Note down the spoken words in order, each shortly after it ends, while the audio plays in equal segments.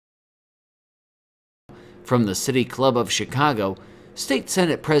From the City Club of Chicago, State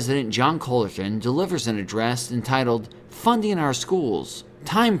Senate President John Cullerton delivers an address entitled Funding Our Schools,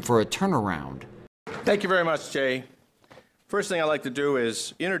 Time for a Turnaround. Thank you very much, Jay. First thing I'd like to do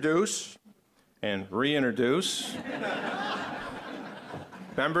is introduce and reintroduce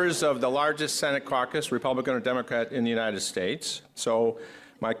members of the largest Senate caucus, Republican or Democrat, in the United States. So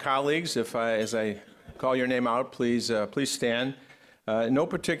my colleagues, as I call your name out, please stand. In no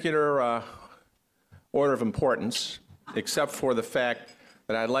particular order of importance, except for the fact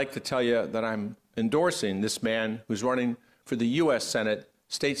that I'd like to tell you that I'm endorsing this man who's running for the U.S. Senate,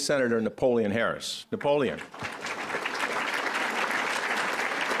 State Senator Napoleon Harris. Napoleon.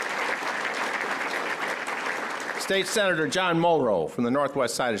 State Senator John Mulrow from the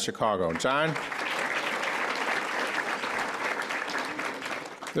northwest side of Chicago. John?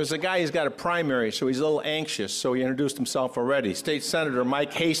 There's a guy who's got a primary, so he's a little anxious, so he introduced himself already. State Senator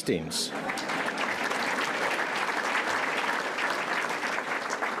Mike Hastings.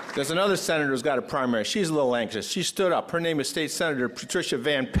 There's another senator who's got a primary. She's a little anxious. She stood up. Her name is State Senator Patricia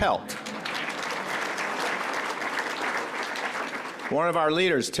Van Pelt. One of our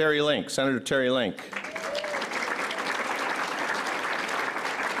leaders, Terry Link, Senator Terry Link.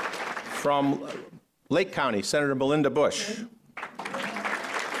 From Lake County, Senator Melinda Bush.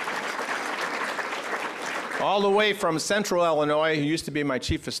 All the way from Central Illinois, he used to be my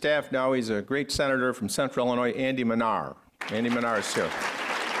chief of staff. Now he's a great senator from Central Illinois, Andy Manar. Andy Manar is here.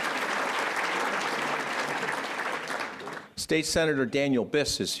 State Senator Daniel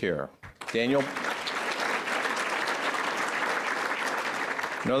Biss is here. Daniel.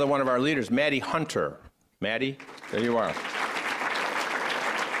 Another one of our leaders, Maddie Hunter. Maddie, there you are.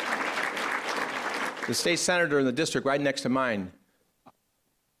 The state senator in the district right next to mine,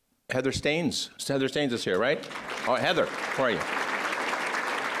 Heather Staines. Heather Staines is here, right? Oh, Heather, how are you?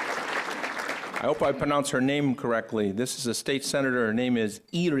 I hope I pronounce her name correctly. This is a state senator. Her name is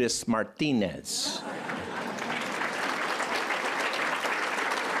Iris Martinez.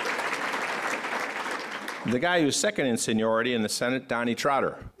 The guy who's second in seniority in the Senate, Donnie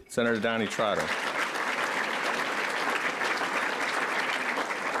Trotter, Senator Donnie Trotter.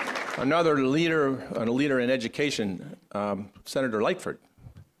 Another leader, a leader in education, Senator Lightford.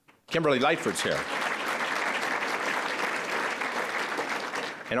 Kimberly Lightford's here.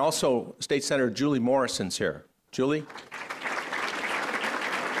 And also State Senator Julie Morrison's here. Julie?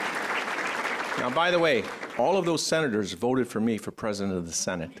 Now, by the way, all of those senators voted for me for President of the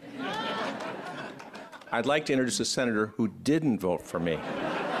Senate. I'd like to introduce a senator who didn't vote for me.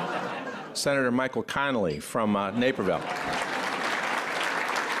 Senator Michael Connolly from Naperville.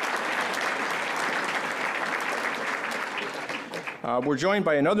 We're joined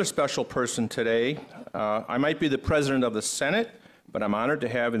by another special person today. I might be the President of the Senate, but I'm honored to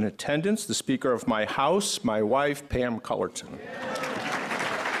have in attendance the Speaker of my House, my wife, Pam Cullerton.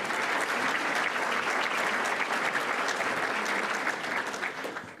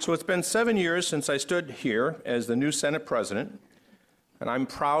 So it's been 7 years since I stood here as the new Senate President, and I'm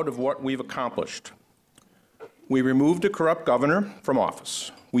proud of what we've accomplished. We removed a corrupt governor from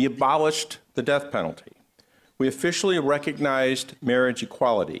office. We abolished the death penalty. We officially recognized marriage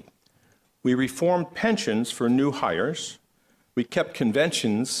equality. We reformed pensions for new hires. We kept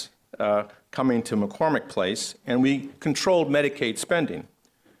conventions coming to McCormick Place, and we controlled Medicaid spending.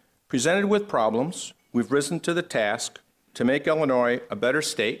 Presented with problems, we've risen to the task to make Illinois a better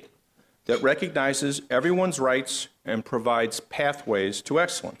state that recognizes everyone's rights and provides pathways to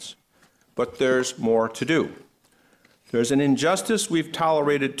excellence. But there's more to do. There's an injustice we've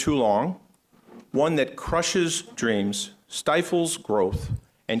tolerated too long, one that crushes dreams, stifles growth,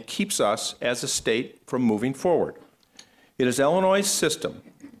 and keeps us as a state from moving forward. It is Illinois' system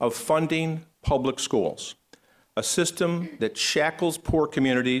of funding public schools, a system that shackles poor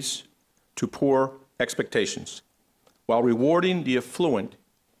communities to poor expectations, while rewarding the affluent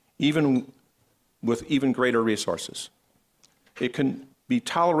even with even greater resources. It can be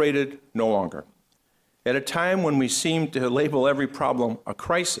tolerated no longer. At a time when we seem to label every problem a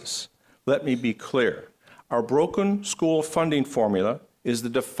crisis, let me be clear. Our broken school funding formula is the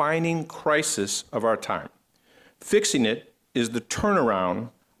defining crisis of our time. Fixing it is the turnaround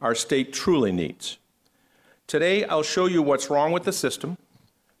our state truly needs. Today, I'll show you what's wrong with the system,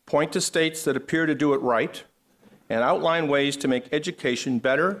 point to states that appear to do it right, and outline ways to make education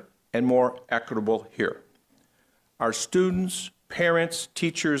better and more equitable here. Our students, parents,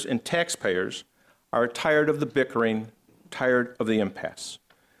 teachers, and taxpayers are tired of the bickering, tired of the impasse.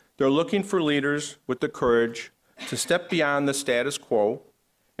 They're looking for leaders with the courage to step beyond the status quo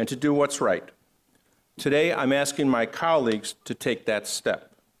and to do what's right. Today, I'm asking my colleagues to take that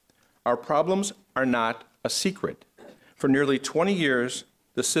step. Our problems are not a secret. For nearly 20 years,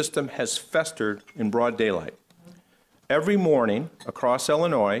 the system has festered in broad daylight. Every morning across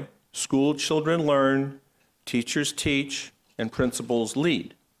Illinois, school children learn, teachers teach, and principals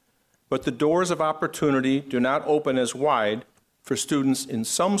lead. But the doors of opportunity do not open as wide for students in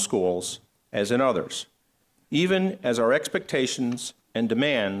some schools as in others, even as our expectations and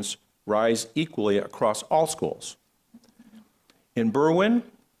demands rise equally across all schools. In Berwyn,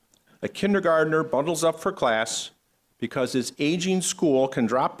 a kindergartner bundles up for class because his aging school can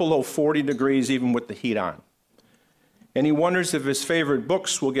drop below 40 degrees even with the heat on. And he wonders if his favorite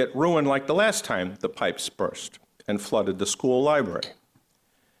books will get ruined like the last time the pipes burst and flooded the school library.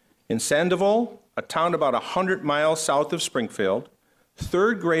 In Sandoval, a town about 100 miles south of Springfield,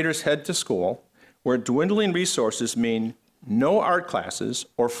 third graders head to school where dwindling resources mean no art classes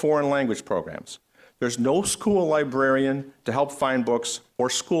or foreign language programs. There's no school librarian to help find books or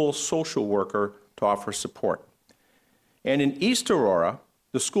school social worker to offer support. And in East Aurora,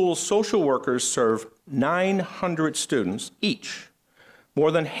 the school's social workers serve 900 students each.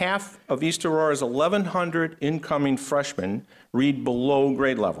 More than half of East Aurora's 1,100 incoming freshmen read below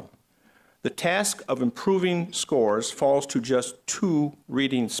grade level. The task of improving scores falls to just 2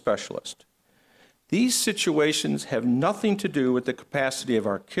 reading specialists. These situations have nothing to do with the capacity of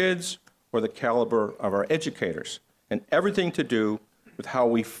our kids or the caliber of our educators, and everything to do with how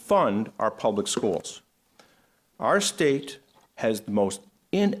we fund our public schools. Our state has the most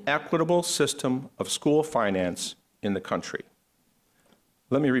inequitable system of school finance in the country.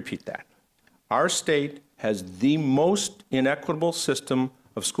 Let me repeat that. Our state has the most inequitable system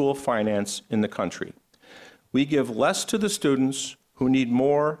of school finance in the country. We give less to the students who need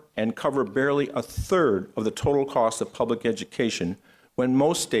more and cover barely a third of the total cost of public education when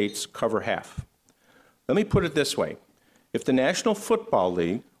most states cover half. Let me put it this way. If the National Football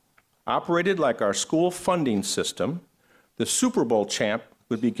League operated like our school funding system, the Super Bowl champ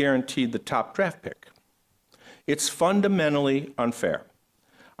would be guaranteed the top draft pick. It's fundamentally unfair.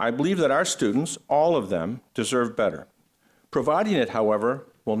 I believe that our students, all of them, deserve better. Providing it, however,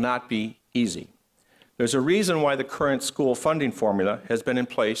 will not be easy. There's a reason why the current school funding formula has been in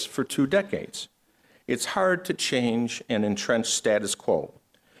place for 2 decades. It's hard to change an entrenched status quo.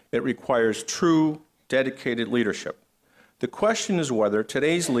 It requires true, dedicated leadership. The question is whether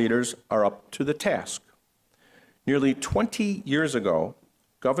today's leaders are up to the task. Nearly 20 years ago,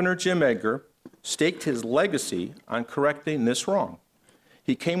 Governor Jim Edgar staked his legacy on correcting this wrong.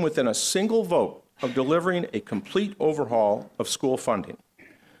 He came within a single vote of delivering a complete overhaul of school funding.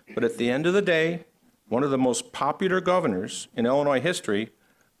 But at the end of the day, one of the most popular governors in Illinois history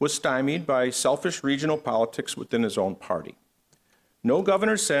was stymied by selfish regional politics within his own party. No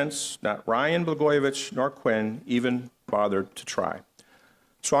governor since, not Ryan, Blagojevich, nor Quinn, even bothered to try.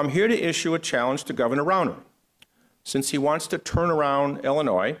 So I'm here to issue a challenge to Governor Rauner. Since he wants to turn around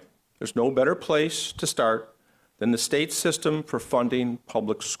Illinois, there's no better place to start than the state system for funding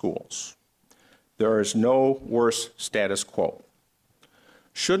public schools. There is no worse status quo.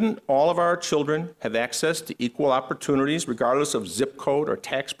 Shouldn't all of our children have access to equal opportunities regardless of zip code or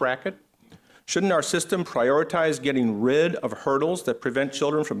tax bracket? Shouldn't our system prioritize getting rid of hurdles that prevent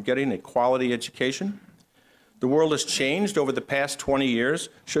children from getting a quality education? The world has changed over the past 20 years.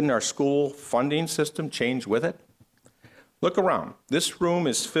 Shouldn't our school funding system change with it? Look around. This room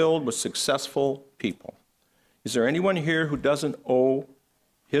is filled with successful people. Is there anyone here who doesn't owe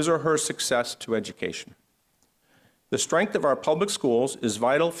his or her success to education? The strength of our public schools is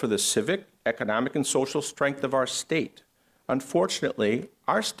vital for the civic, economic, and social strength of our state. Unfortunately,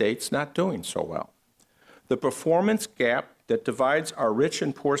 our state's not doing so well. The performance gap that divides our rich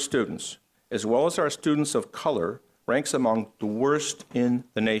and poor students, as well as our students of color, ranks among the worst in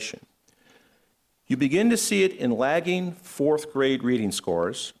the nation. You begin to see it in lagging 4th grade reading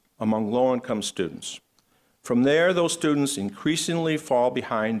scores among low-income students. From there, those students increasingly fall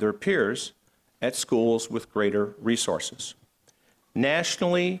behind their peers at schools with greater resources.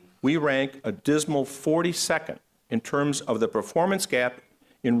 Nationally, we rank a dismal 42nd in terms of the performance gap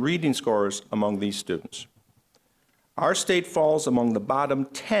in reading scores among these students. Our state falls among the bottom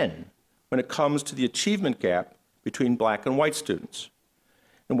 10 when it comes to the achievement gap between black and white students.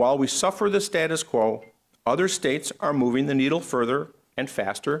 And while we suffer the status quo, other states are moving the needle further and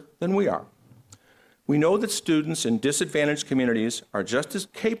faster than we are. We know that students in disadvantaged communities are just as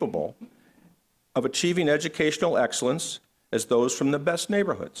capable of achieving educational excellence as those from the best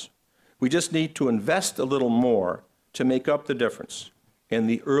neighborhoods. We just need to invest a little more to make up the difference. And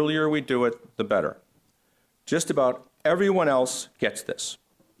the earlier we do it, the better. Just about everyone else gets this.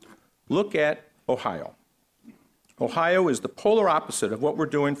 Look at Ohio. Ohio is the polar opposite of what we're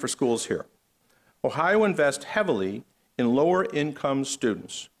doing for schools here. Ohio invests heavily in lower-income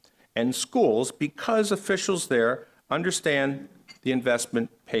students and schools because officials there understand the investment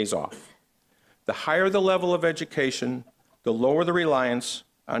pays off. The higher the level of education, the lower the reliance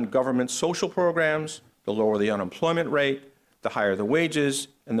on government social programs, the lower the unemployment rate, the higher the wages,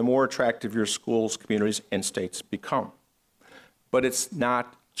 and the more attractive your schools, communities, and states become. But it's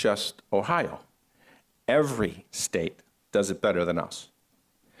not just Ohio. Every state does it better than us.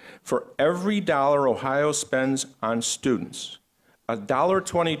 For every dollar Ohio spends on students,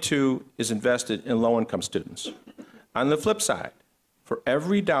 $1.22 is invested in low-income students. On the flip side, for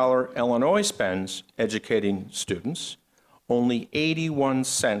every dollar Illinois spends educating students, only 81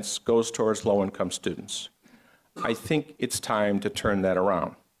 cents goes towards low-income students. I think it's time to turn that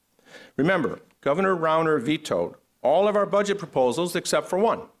around. Remember, Governor Rauner vetoed all of our budget proposals except for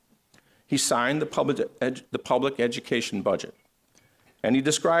one. He signed the public education budget, and he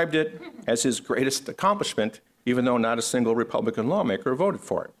described it as his greatest accomplishment, even though not a single Republican lawmaker voted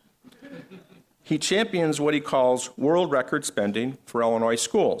for it. He champions what he calls world record spending for Illinois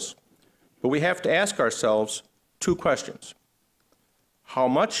schools. But we have to ask ourselves two questions. How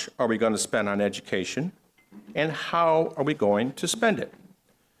much are we going to spend on education, and how are we going to spend it?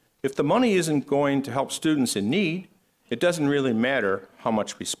 If the money isn't going to help students in need, it doesn't really matter how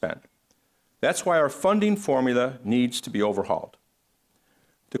much we spend. That's why our funding formula needs to be overhauled.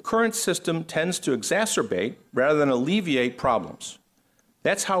 The current system tends to exacerbate rather than alleviate problems.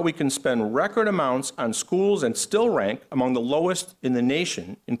 That's how we can spend record amounts on schools and still rank among the lowest in the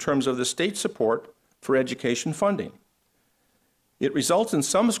nation in terms of the state support for education funding. It results in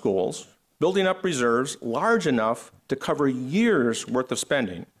some schools building up reserves large enough to cover years' worth of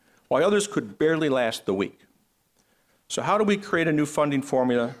spending, while others could barely last the week. So how do we create a new funding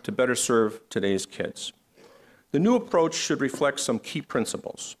formula to better serve today's kids? The new approach should reflect some key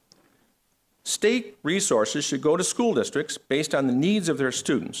principles. State resources should go to school districts based on the needs of their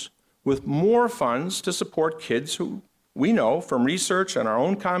students, with more funds to support kids who we know from research and our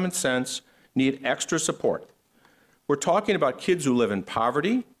own common sense need extra support. We're talking about kids who live in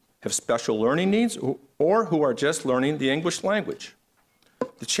poverty, have special learning needs, or who are just learning the English language.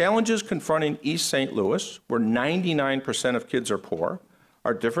 The challenges confronting East St. Louis, where 99% of kids are poor,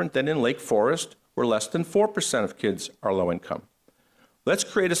 are different than in Lake Forest, where less than 4% of kids are low income. Let's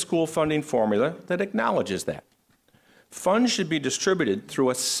create a school funding formula that acknowledges that. Funds should be distributed through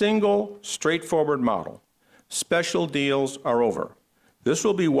a single, straightforward model. Special deals are over. This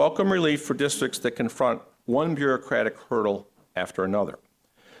will be welcome relief for districts that confront one bureaucratic hurdle after another.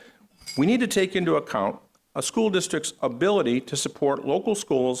 We need to take into account a school district's ability to support local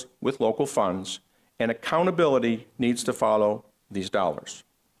schools with local funds, and accountability needs to follow these dollars.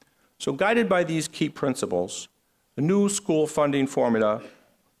 So guided by these key principles, a new school funding formula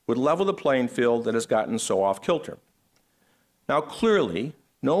would level the playing field that has gotten so off kilter. Now clearly,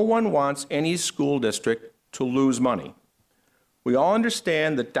 no one wants any school district to lose money. We all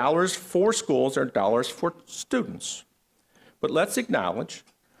understand that dollars for schools are dollars for students. But let's acknowledge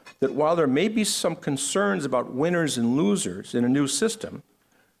that while there may be some concerns about winners and losers in a new system,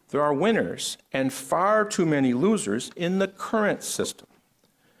 there are winners and far too many losers in the current system.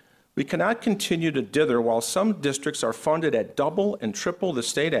 We cannot continue to dither while some districts are funded at double and triple the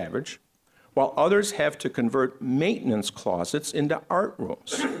state average, while others have to convert maintenance closets into art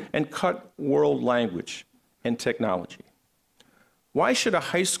rooms and cut world language and technology. Why should a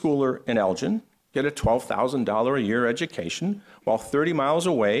high schooler in Elgin get a $12,000 a year education, while 30 miles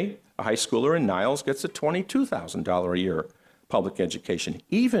away, a high schooler in Niles gets a $22,000 a year public education,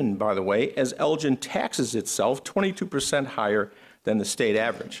 even, by the way, as Elgin taxes itself 22% higher than the state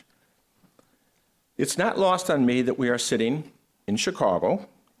average? It's not lost on me that we are sitting in Chicago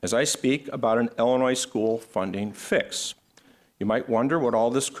as I speak about an Illinois school funding fix. You might wonder what all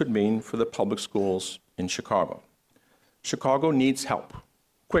this could mean for the public schools in Chicago. Chicago needs help,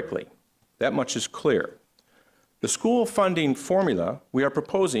 quickly. That much is clear. The school funding formula we are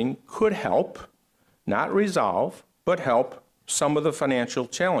proposing could help, not resolve, but help some of the financial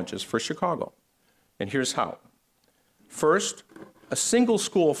challenges for Chicago. And here's how. First, a single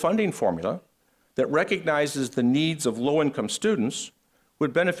school funding formula that recognizes the needs of low-income students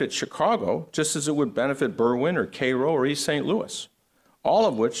would benefit Chicago just as it would benefit Berwyn or Cairo or East St. Louis, all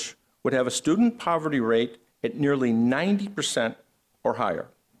of which would have a student poverty rate at nearly 90% or higher.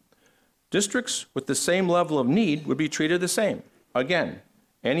 Districts with the same level of need would be treated the same. Again,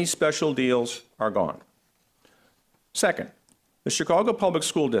 any special deals are gone. Second, the Chicago Public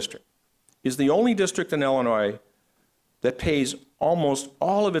School District is the only district in Illinois that pays almost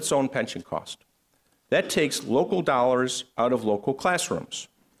all of its own pension cost. That takes local dollars out of local classrooms.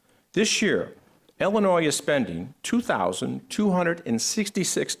 This year, Illinois is spending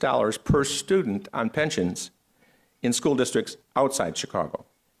 $2,266 per student on pensions in school districts outside Chicago.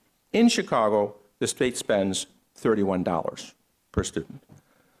 In Chicago, the state spends $31 per student.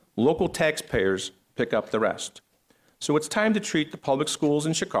 Local taxpayers pick up the rest. So it's time to treat the public schools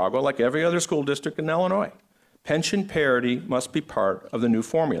in Chicago like every other school district in Illinois. Pension parity must be part of the new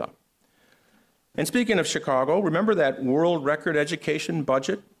formula. And speaking of Chicago, remember that world record education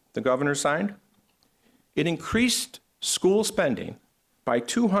budget the governor signed? It increased school spending by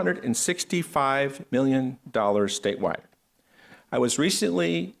 $265 million statewide. I was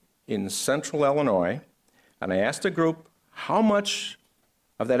recently in central Illinois, and I asked a group how much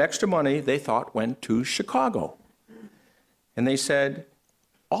of that extra money they thought went to Chicago. And they said,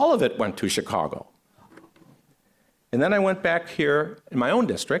 all of it went to Chicago. And then I went back here in my own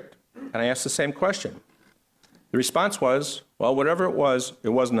district, and I asked the same question. The response was, well, whatever it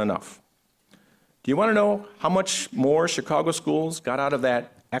wasn't enough. Do you want to know how much more Chicago schools got out of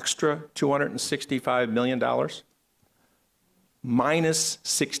that extra $265 million? Minus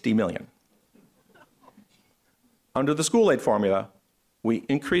 $60 million. Under the school aid formula, we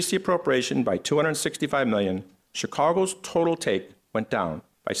increased the appropriation by $265 million. Chicago's total take went down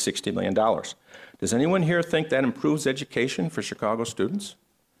by $60 million. Does anyone here think that improves education for Chicago students?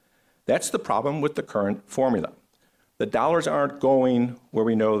 That's the problem with the current formula. The dollars aren't going where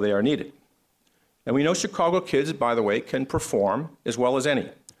we know they are needed. And we know Chicago kids, by the way, can perform as well as any.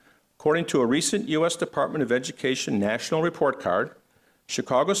 According to a recent U.S. Department of Education national report card,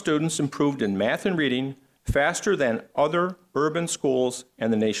 Chicago students improved in math and reading faster than other urban schools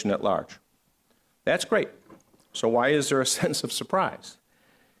and the nation at large. That's great. So why is there a sense of surprise?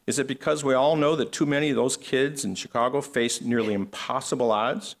 Is it because we all know that too many of those kids in Chicago face nearly impossible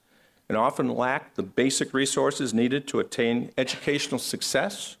odds and often lack the basic resources needed to attain educational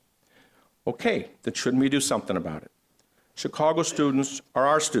success? Okay, then shouldn't we do something about it? Chicago students are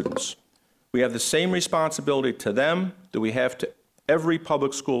our students. We have the same responsibility to them that we have to every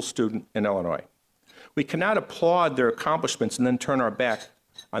public school student in Illinois. We cannot applaud their accomplishments and then turn our back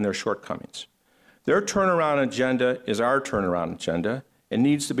on their shortcomings. Their turnaround agenda is our turnaround agenda and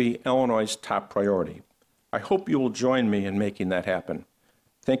needs to be Illinois' top priority. I hope you will join me in making that happen.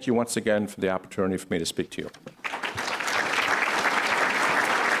 Thank you once again for the opportunity for me to speak to you.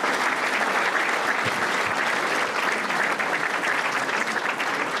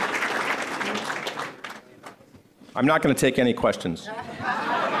 I'm not going to take any questions. I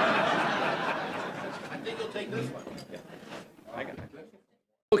think you'll take this one. Yeah.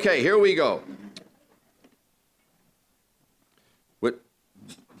 Okay, here we go. With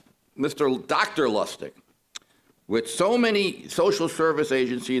Mr. Dr. Lustig, with so many social service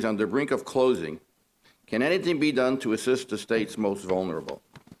agencies on the brink of closing, can anything be done to assist the state's most vulnerable?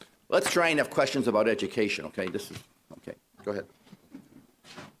 Let's try and have questions about education, okay? Okay, go ahead.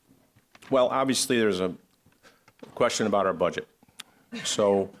 Well, obviously there's a question about our budget.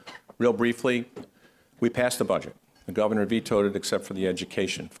 So, real briefly, we passed the budget. The governor vetoed it except for the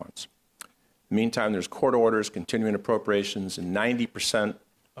education funds. In the meantime, there's court orders, continuing appropriations, and 90%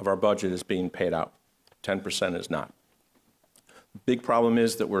 of our budget is being paid out. 10% is not. The big problem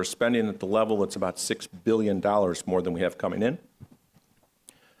is that we're spending at the level that's about $6 billion more than we have coming in.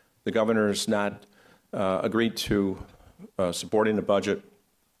 The governor has not agreed to supporting the budget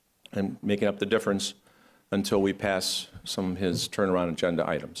and making up the difference until we pass some of his turnaround agenda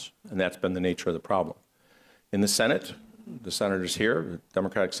items. And that's been the nature of the problem. In the Senate, the senators here, the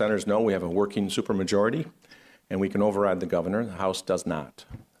Democratic senators know we have a working supermajority and we can override the governor. The House does not.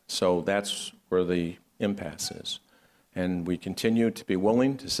 So that's where the impasse is. And we continue to be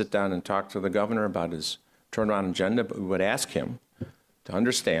willing to sit down and talk to the governor about his turnaround agenda, but we would ask him to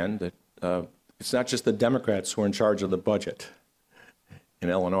understand that it's not just the Democrats who are in charge of the budget in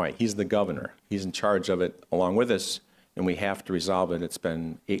Illinois. He's the governor. He's in charge of it along with us, and we have to resolve it. It's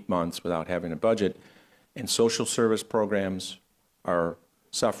been 8 months without having a budget, and social service programs are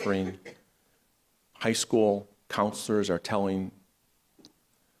suffering. High school counselors are telling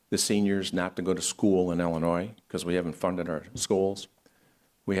the seniors not to go to school in Illinois because we haven't funded our schools.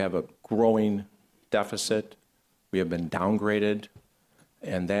 We have a growing deficit. We have been downgraded,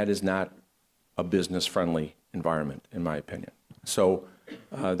 and that is not a business-friendly environment, in my opinion. So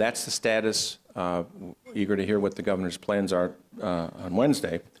that's the status. Eager to hear what the governor's plans are on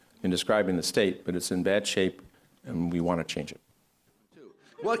Wednesday in describing the state, but it's in bad shape, and we want to change it.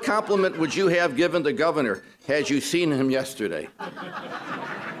 What compliment would you have given the governor had you seen him yesterday?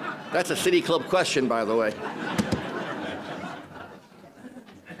 That's a City Club question, by the way.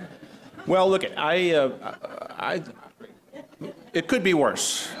 Well, look, It could be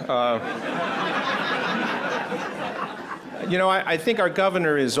worse. You know, I think our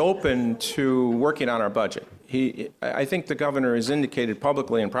governor is open to working on our budget. I think the governor has indicated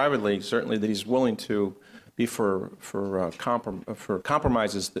publicly and privately, certainly, that he's willing to be for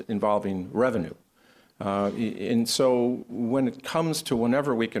compromises involving revenue. And so when it comes to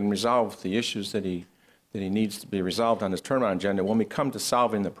whenever we can resolve the issues that he needs to be resolved on his turnaround agenda, when we come to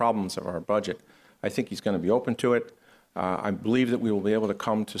solving the problems of our budget, I think he's going to be open to it. I believe that we will be able to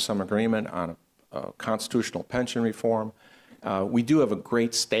come to some agreement on a constitutional pension reform. We do have a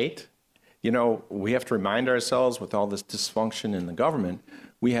great state. You know, we have to remind ourselves, with all this dysfunction in the government,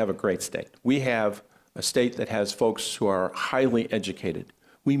 we have a great state. We have a state that has folks who are highly educated.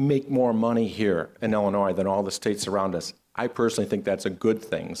 We make more money here in Illinois than all the states around us. I personally think that's a good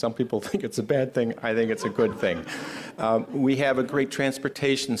thing. Some people think it's a bad thing. I think it's a good thing. We have a great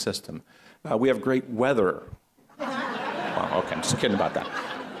transportation system. We have great weather. Well, okay, I'm just kidding about that.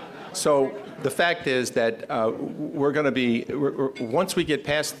 So the fact is that we're going to be, once we get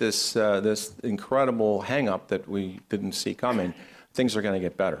past this, this incredible hang-up that we didn't see coming, things are going to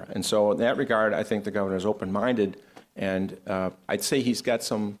get better. And so in that regard, I think the governor is open-minded, and I'd say he's got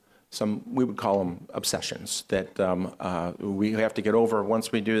some we would call them obsessions that we have to get over.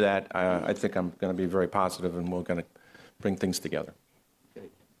 Once we do that, I think I'm going to be very positive, and we're going to bring things together. Okay.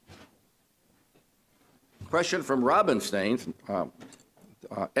 Question from Robin Staines.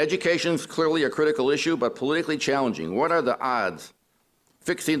 Education is clearly a critical issue, but politically challenging. What are the odds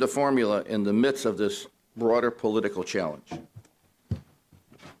fixing the formula in the midst of this broader political challenge?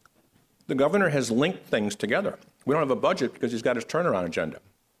 The governor has linked things together. We don't have a budget because he's got his turnaround agenda.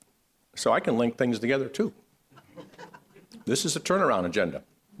 So I can link things together too. This is a turnaround agenda.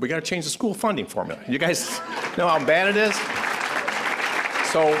 We got to change the school funding formula. You guys know how bad it is?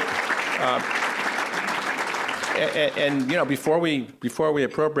 So, and you know, before we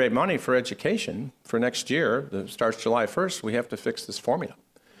appropriate money for education for next year, that starts July 1st, we have to fix this formula.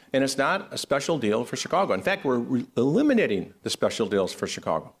 And it's not a special deal for Chicago. In fact, we're eliminating the special deals for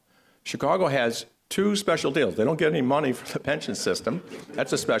Chicago. Chicago has 2 special deals. They don't get any money for the pension system.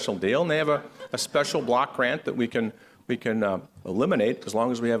 That's a special deal. And they have a special block grant that we can eliminate as long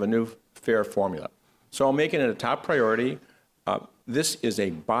as we have a new fair formula. So I'm making it a top priority. This is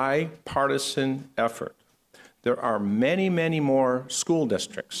a bipartisan effort. There are many, many more school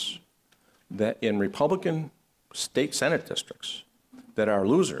districts that in Republican state Senate districts that are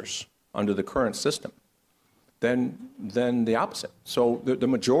losers under the current system than the opposite. So the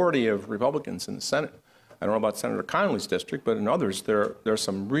majority of Republicans in the Senate, I don't know about Senator Connolly's district, but in others, there are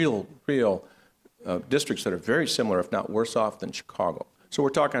some real districts that are very similar, if not worse off than Chicago. So we're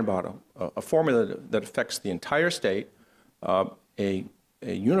talking about a formula that affects the entire state, a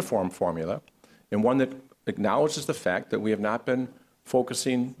uniform formula, and one that acknowledges the fact that we have not been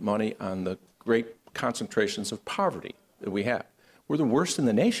focusing money on the great concentrations of poverty that we have. We're the worst in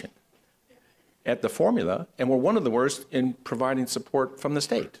the nation at the formula, and we're one of the worst in providing support from the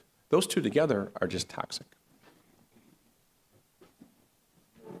state. Those two together are just toxic.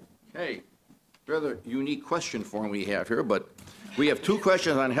 Okay, rather unique question form we have here, but we have 2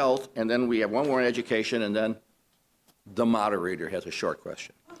 questions on health, and then we have 1 more on education, and then the moderator has a short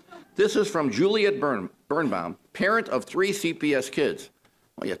question. This is from Juliet Birnbaum, parent of 3 CPS kids.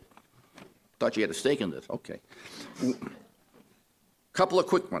 Oh, you thought you had a stake in this. Okay. Couple of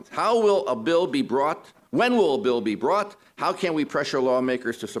quick ones. How will a bill be brought? When will a bill be brought? How can we pressure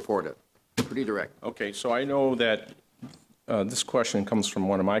lawmakers to support it? Pretty direct. Okay, so I know that this question comes from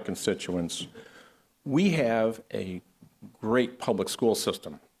one of my constituents. We have a great public school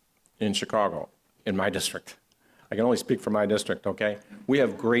system in Chicago, in my district. I can only speak for my district, okay? We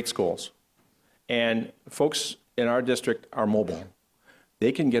have great schools. And folks in our district are mobile.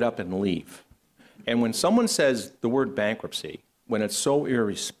 They can get up and leave. And when someone says the word bankruptcy, when it's so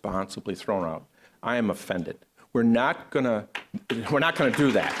irresponsibly thrown out, I am offended. We're not gonna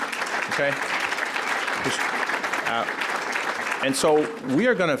do that, okay? And so we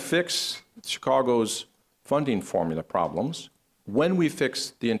are gonna fix Chicago's funding formula problems when we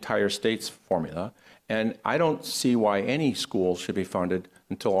fix the entire state's formula, and I don't see why any school should be funded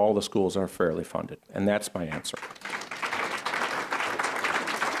until all the schools are fairly funded, and that's my answer.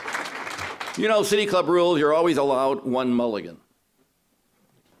 You know, City Club rules, you're always allowed 1 mulligan.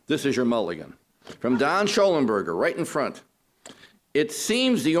 This is your mulligan. From Don Schollenberger, right in front. It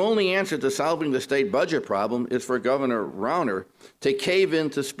seems the only answer to solving the state budget problem is for Governor Rauner to cave in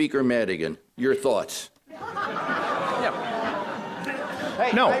to Speaker Madigan. Your thoughts? Yeah.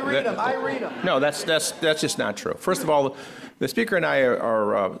 Hey, no, I read them. No, that's just not true. First of all, the Speaker and I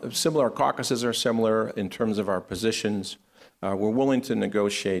are similar. Our caucuses are similar in terms of our positions. we're willing to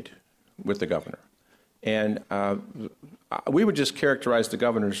negotiate with the governor. And we would just characterize the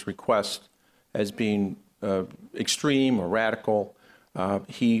governor's request as being extreme or radical.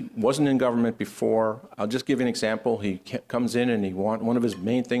 He wasn't in government before. I'll just give you an example. He comes in and one of his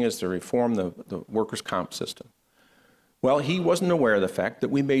main things is to reform the workers' comp system. Well, he wasn't aware of the fact that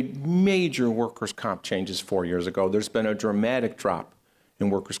we made major workers' comp changes 4 years ago. There's been a dramatic drop in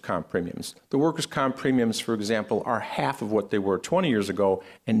workers' comp premiums. The workers' comp premiums, for example, are half of what they were 20 years ago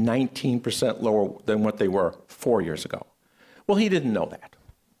and 19% lower than what they were 4 years ago. Well, he didn't know that,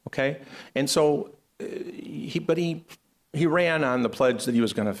 okay? And so, he ran on the pledge that he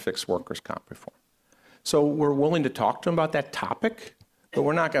was going to fix workers' comp reform. So we're willing to talk to him about that topic, but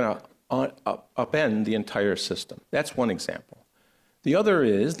we're not going to upend the entire system. That's one example. The other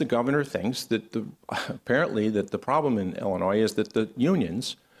is the governor thinks that apparently that the problem in Illinois is that the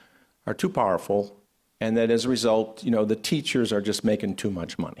unions are too powerful and that as a result, you know, the teachers are just making too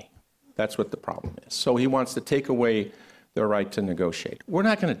much money. That's what the problem is. So he wants to take away their right to negotiate. We're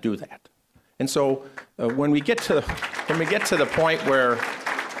not going to do that. And so when we get to the point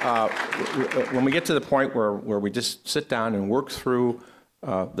where we just sit down and work through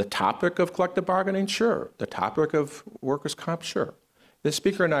the topic of collective bargaining, sure. The topic of workers' comp, sure. The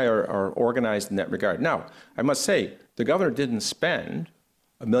Speaker and I are organized in that regard. Now, I must say, the governor didn't spend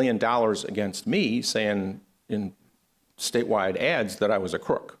 $1 million against me saying in statewide ads that I was a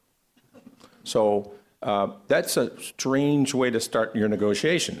crook. So that's a strange way to start your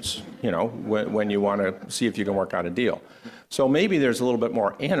negotiations, you know, when you want to see if you can work out a deal. So maybe there's a little bit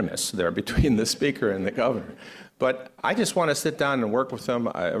more animus there between the Speaker and the governor. But I just want to sit down and work with them.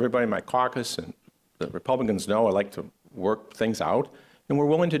 Everybody in my caucus and the Republicans know I like to work things out, and we're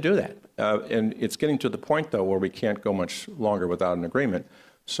willing to do that. And it's getting to the point, though, where we can't go much longer without an agreement.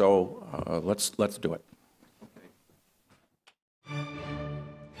 So let's do it.